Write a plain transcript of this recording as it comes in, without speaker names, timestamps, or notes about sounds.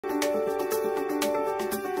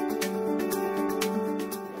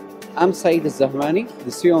I'm Sa'id الزهراني, the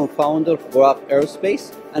CEO and founder of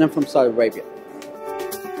Aerospace, and I'm from Saudi Arabia.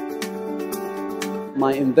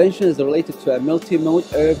 My invention is related to a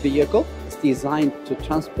multi-mode air vehicle. It's designed to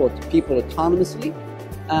transport people autonomously,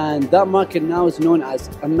 and that market now is known as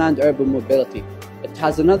unmanned urban mobility. It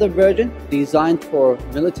has another version designed for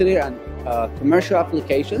military and commercial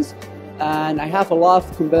applications, and I have a lot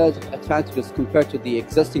of competitive advantages compared to the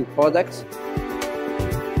existing products.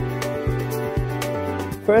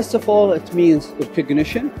 First of all, it means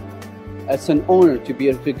recognition. It's an honor to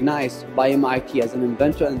be recognized by MIT as an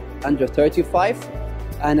inventor under 35,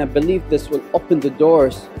 and I believe this will open the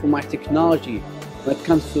doors for my technology when it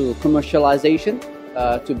comes to commercialization,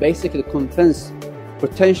 to basically convince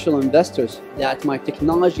potential investors that my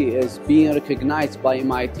technology is being recognized by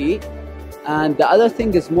MIT. And the other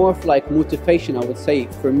thing is more of like motivation, I would say,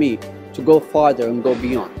 for me to go farther and go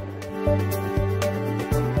beyond.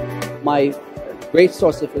 My great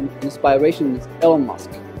source of inspiration is Elon Musk.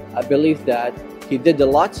 I believe that he did a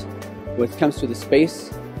lot when it comes to the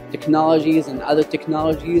space technologies and other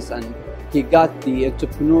technologies, and he got the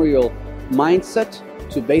entrepreneurial mindset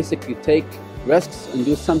to basically take risks and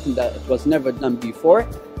do something that was never done before.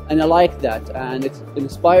 And I like that, and it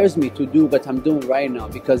inspires me to do what I'm doing right now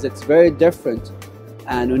because it's very different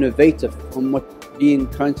and innovative from what's being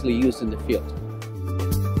currently used in the field.